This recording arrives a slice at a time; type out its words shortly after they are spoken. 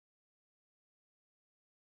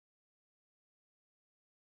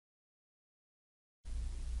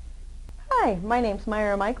Hi, my name's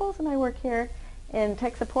Myra Michaels and I work here in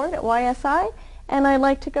tech support at YSI, and I'd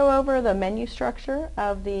like to go over the menu structure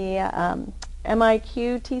of the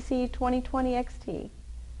MIQ TC 2020 XT.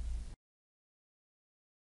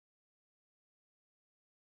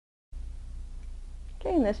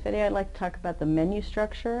 Okay, in this video I'd like to talk about the menu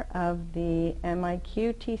structure of the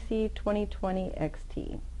MIQ TC 2020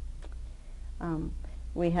 XT.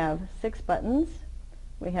 We have 6 buttons.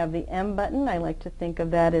 We have the M button. I like to think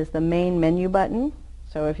of that as the main menu button.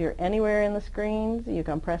 So if you're anywhere in the screens, you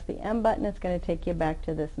can press the M button. It's going to take you back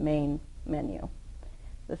to this main menu.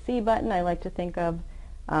 The C button I like to think of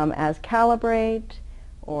as calibrate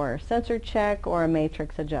or sensor check or a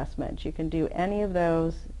matrix adjustment. You can do any of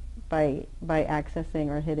those by accessing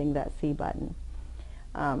or hitting that C button.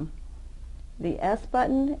 The S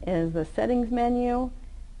button is the settings menu.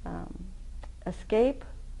 Escape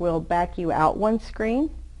will back you out one screen,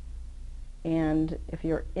 and if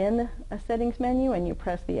you're in a settings menu and you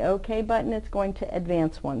press the OK button, it's going to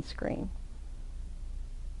advance one screen.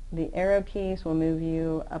 The arrow keys will move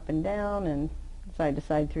you up and down and side to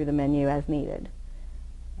side through the menu as needed.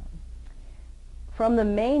 From the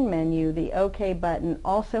main menu, the OK button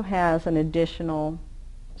also has an additional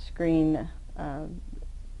screen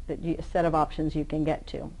set of options you can get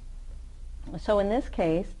to. So in this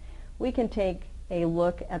case, we can take a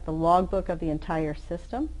look at the logbook of the entire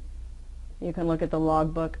system. You can look at the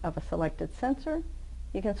logbook of a selected sensor.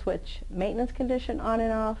 You can switch maintenance condition on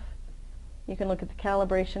and off. You can look at the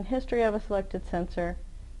calibration history of a selected sensor,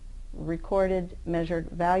 recorded measured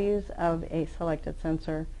values of a selected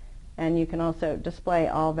sensor, and you can also display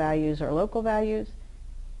all values or local values,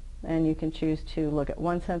 and you can choose to look at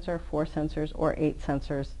 1 sensor, 4 sensors, or 8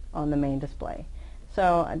 sensors on the main display.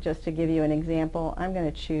 So just to give you an example, I'm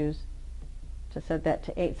going to choose to set that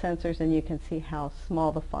to 8 sensors, and you can see how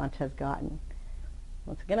small the font has gotten.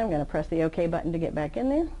 Once again, I'm going to press the OK button to get back in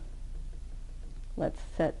there. Let's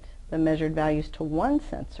set the measured values to 1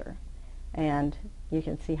 sensor, and you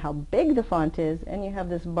can see how big the font is, and you have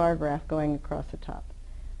this bar graph going across the top.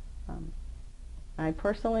 I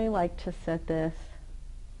personally like to set this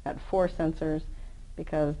at 4 sensors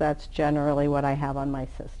because that's generally what I have on my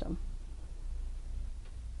system.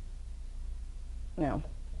 Now,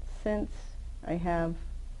 since I have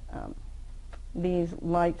these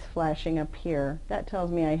lights flashing up here, that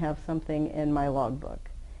tells me I have something in my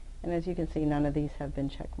logbook. And as you can see, none of these have been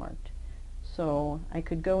check marked. So I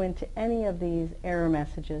could go into any of these error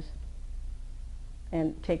messages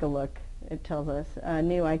and take a look. It tells us a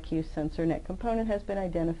new IQ SensorNet component has been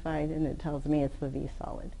identified, and it tells me it's the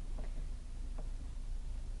V-solid.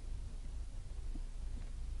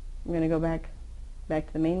 I'm going to go back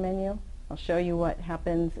to the main menu. I'll show you what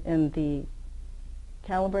happens in the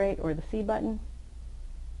calibrate or the C button.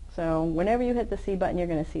 So whenever you hit the C button, you're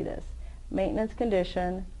going to see this. Maintenance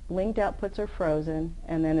condition, linked outputs are frozen,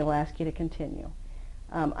 and then it'll ask you to continue.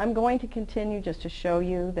 I'm going to continue just to show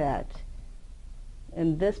you that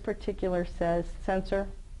in this particular sensor,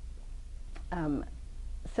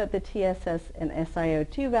 set the TSS and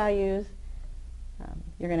SiO2 values.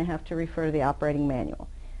 You're going to have to refer to the operating manual.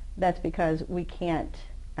 That's because we can't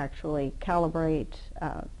actually calibrate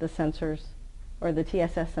the sensors or the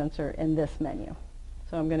TSS sensor in this menu.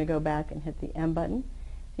 So I'm going to go back and hit the M button.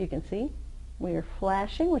 So you can see we are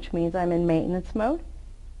flashing, which means I'm in maintenance mode,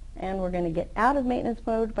 and we're going to get out of maintenance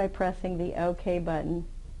mode by pressing the OK button,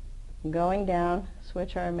 going down,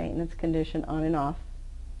 switch our maintenance condition on and off.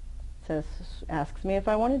 It asks me if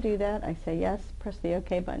I want to do that. I say yes, press the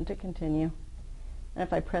OK button to continue. And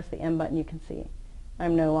if I press the M button, you can see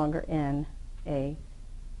I'm no longer in a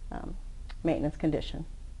maintenance condition.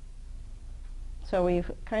 So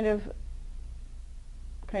we've kind of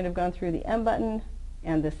gone through the M button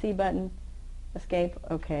and the C button, escape,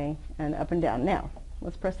 OK, and up and down. Now,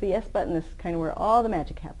 let's press the S button. This is kind of where all the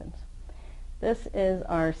magic happens. This is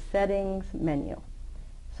our settings menu.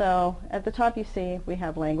 So at the top you see we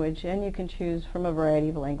have language, and you can choose from a variety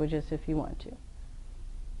of languages if you want to.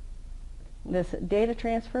 This data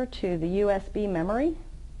transfer to the USB memory,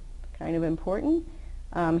 kind of important.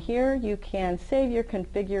 Here you can save your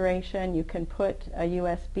configuration. You can put a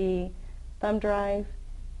USB thumb drive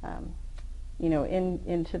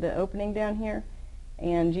into the opening down here,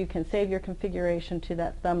 and you can save your configuration to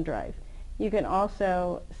that thumb drive. You can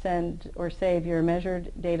also send or save your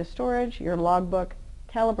measured data storage, your logbook,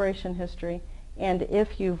 calibration history, and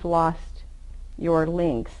if you've lost your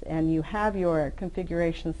links and you have your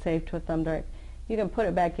configuration saved to a thumb drive, you can put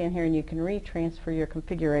it back in here and you can retransfer your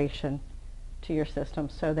configuration to your system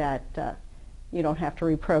so that you don't have to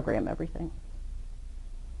reprogram everything.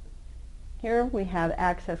 Here we have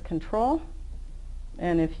access control.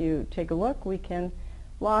 And if you take a look, we can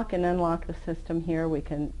lock and unlock the system here. We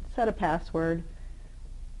can set a password.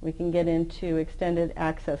 We can get into extended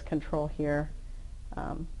access control here.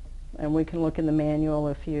 And we can look in the manual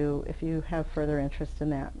if you have further interest in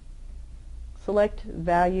that. Select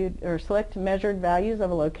measured values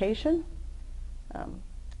of a location.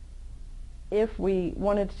 If we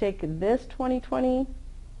wanted to take this 2020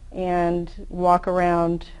 and walk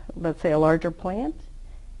around, let's say, a larger plant,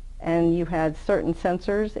 and you had certain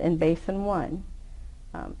sensors in Basin 1,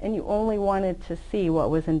 and you only wanted to see what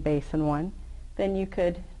was in Basin 1, then you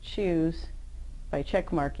could choose by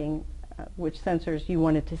check marking which sensors you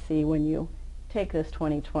wanted to see when you take this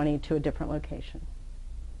 2020 to a different location.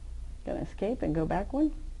 Going to escape and go back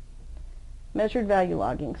one. Measured value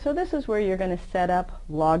logging. So this is where you're going to set up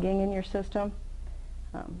logging in your system.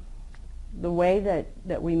 The way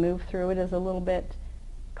that we move through it is a little bit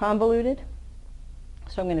convoluted,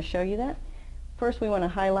 so I'm going to show you that. First, we want to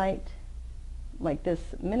highlight like this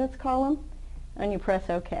minutes column, and you press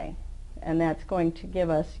OK, and that's going to give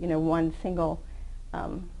us, one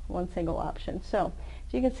single option. So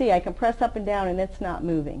as you can see, I can press up and down, and it's not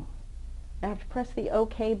moving. I have to press the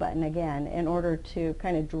OK button again in order to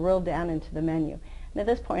kind of drill down into the menu. And at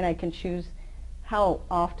this point, I can choose how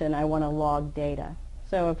often I want to log data.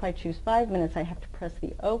 So if I choose 5 minutes, I have to press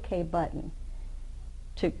the OK button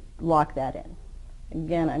to lock that in.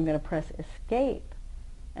 Again, I'm going to press Escape,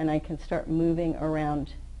 and I can start moving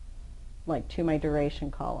around like to my duration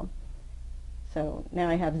column. So now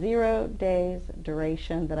I have 0 days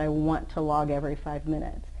duration that I want to log every 5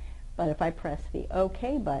 minutes. But if I press the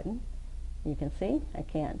OK button, you can see I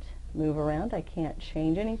can't move around. I can't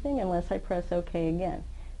change anything unless I press OK again.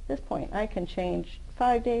 At this point, I can change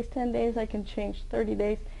 5 days, 10 days, I can change 30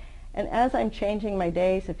 days. And as I'm changing my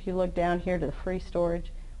days, if you look down here to the free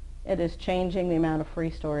storage, it is changing the amount of free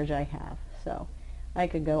storage I have. So I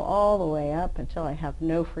could go all the way up until I have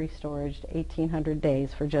no free storage to 1,800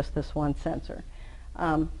 days for just this one sensor.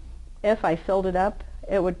 If I filled it up,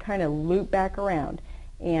 it would kind of loop back around.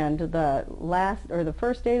 And the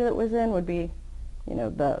first data that was in would be,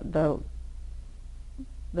 the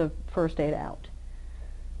first data out.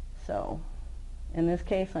 So in this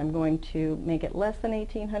case, I'm going to make it less than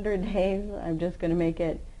 1,800 days. I'm just going to make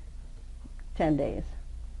it 10 days.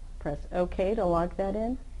 Press OK to log that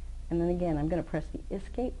in. And then again, I'm going to press the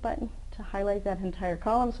Escape button to highlight that entire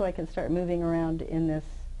column so I can start moving around in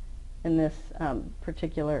this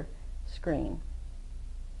particular screen.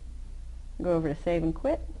 Go over to Save and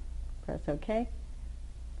Quit, press OK,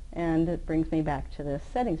 and it brings me back to the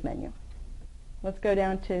Settings menu. Let's go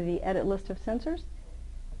down to the Edit List of Sensors.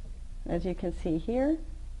 As you can see here,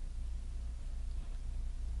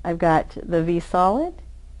 I've got the V-Solid,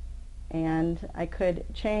 and I could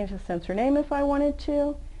change the sensor name if I wanted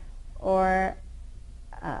to, or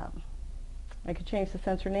I could change the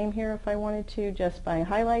sensor name here if I wanted to just by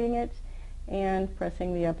highlighting it and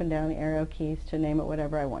pressing the up and down arrow keys to name it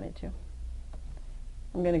whatever I wanted to.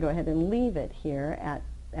 I'm going to go ahead and leave it here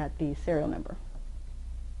at the serial number.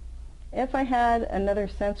 If I had another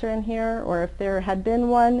sensor in here, or if there had been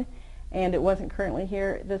one and it wasn't currently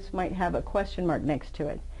here, this might have a question mark next to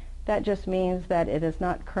it. That just means that it is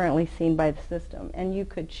not currently seen by the system, and you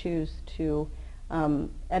could choose to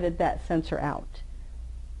edit that sensor out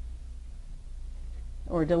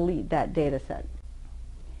or delete that data set.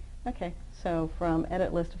 Okay, so from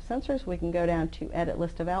Edit List of Sensors, we can go down to Edit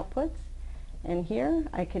List of Outputs. And here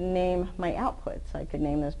I can name my outputs. I could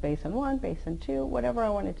name this Basin 1, Basin 2, whatever I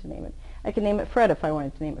wanted to name it. I could name it Fred if I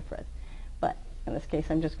wanted to name it Fred. But in this case,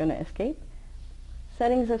 I'm just going to escape.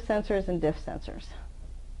 Settings of Sensors and Diff Sensors.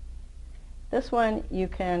 This one, you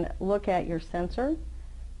can look at your sensor,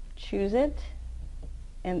 choose it,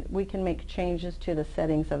 and we can make changes to the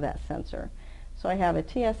settings of that sensor. So I have a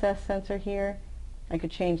TSS sensor here. I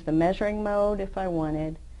could change the measuring mode if I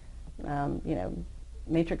wanted.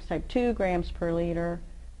 Matrix type 2, grams per liter.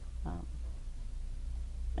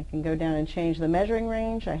 I can go down and change the measuring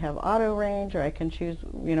range. I have auto range, or I can choose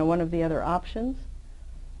one of the other options.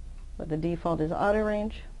 But the default is auto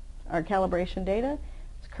range. Our calibration data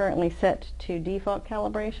is currently set to default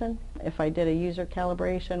calibration. If I did a user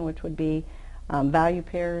calibration, which would be value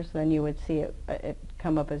pairs, then you would see it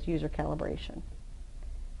come up as user calibration.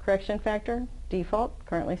 Correction factor, default,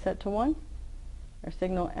 currently set to 1. Our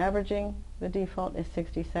signal averaging, the default is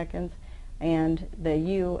 60 seconds, and the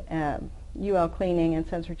UL cleaning and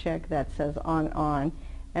sensor check, that says on,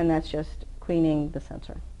 and that's just cleaning the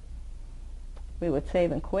sensor. We would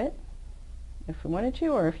save and quit if we wanted to,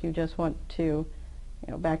 or if you just want to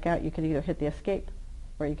back out, you could either hit the escape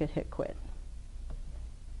or you could hit quit.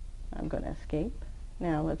 I'm going to escape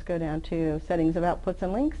Now let's go down to settings of outputs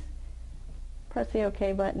and links. Press the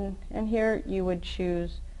OK button, and here you would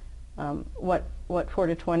choose what 4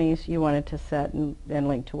 to 20s you wanted to set and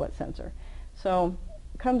link to what sensor. So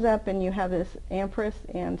it comes up and you have this ampersand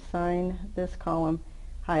and sign, this column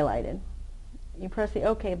highlighted. You press the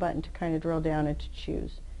OK button to kind of drill down and to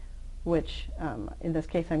choose which, in this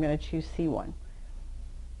case I'm going to choose C1.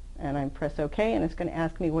 And I press OK, and it's going to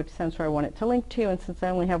ask me which sensor I want it to link to, and since I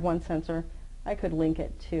only have one sensor, I could link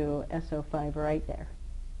it to SO5 right there.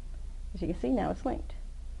 As you can see, now it's linked.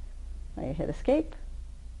 I hit escape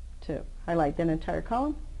to highlight that entire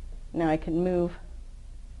column. Now I can move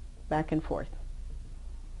back and forth.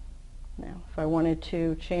 Now, if I wanted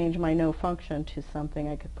to change my no function to something,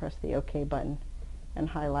 I could press the OK button and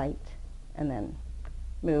highlight and then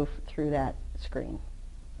move through that screen. In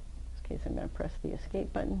this case, I'm going to press the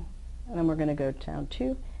escape button, and then we're going to go down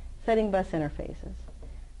to setting bus interfaces.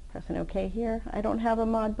 Press an OK here. I don't have a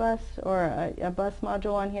mod bus or a bus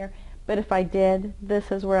module on here, but if I did,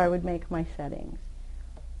 this is where I would make my settings.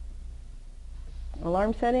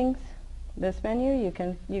 Alarm settings, this menu, you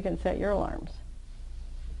can set your alarms.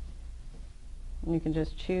 You can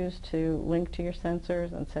just choose to link to your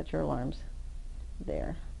sensors and set your alarms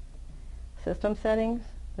there. System settings,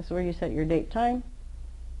 this is where you set your date time.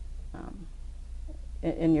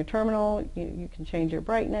 In your terminal, you can change your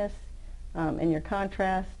brightness and your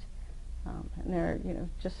contrast. And there are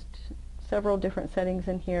just several different settings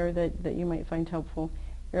in here that you might find helpful.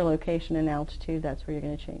 Your location and altitude, that's where you're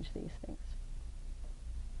going to change these things.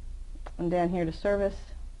 And down here to service,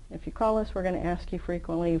 if you call us, we're going to ask you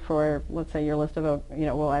frequently for, let's say, your list of,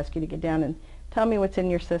 we'll ask you to get down and tell me what's in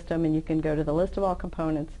your system, and you can go to the list of all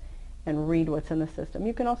components and read what's in the system.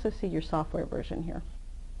 You can also see your software version here.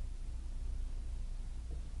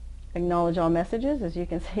 Acknowledge all messages. As you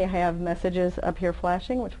can see, I have messages up here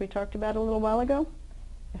flashing, which we talked about a little while ago.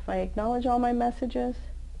 If I acknowledge all my messages,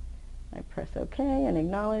 I press OK and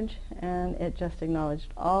acknowledge, and it just acknowledged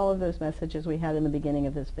all of those messages we had in the beginning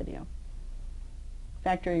of this video.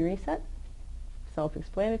 Factory reset,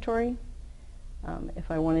 self-explanatory. If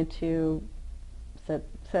I wanted to set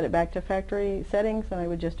it back to factory settings, then I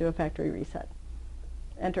would just do a factory reset.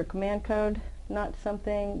 Enter command code, not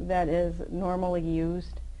something that is normally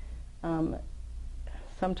used.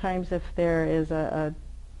 Sometimes if there is a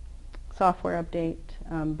software update,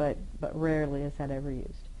 but rarely is that ever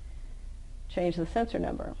used. Change the sensor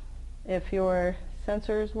number. If your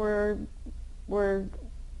sensors were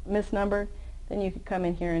misnumbered, then you could come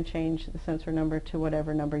in here and change the sensor number to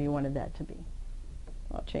whatever number you wanted that to be.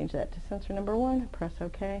 I'll change that to sensor number 1, press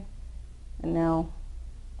OK, and now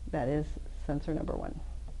that is sensor number 1.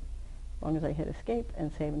 As long as I hit escape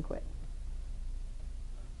and save and quit.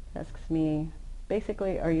 It asks me,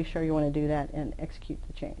 basically, are you sure you want to do that, and execute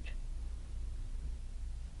the change.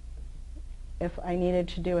 If I needed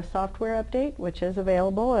to do a software update, which is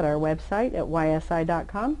available at our website at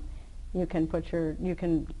ysi.com, you can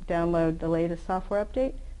download the latest software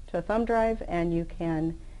update to a thumb drive, and you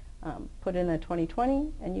can put in a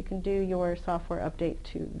 2020, and you can do your software update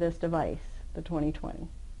to this device, the 2020.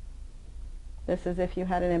 This is if you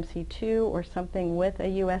had an MC2 or something with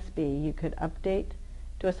a USB. You could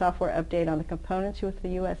do a software update on the components with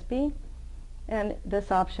the USB, and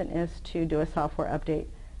this option is to do a software update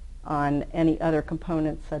on any other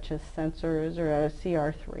components such as sensors or a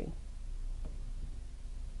CR3.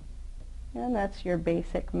 And that's your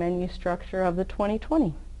basic menu structure of the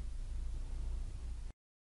 2020.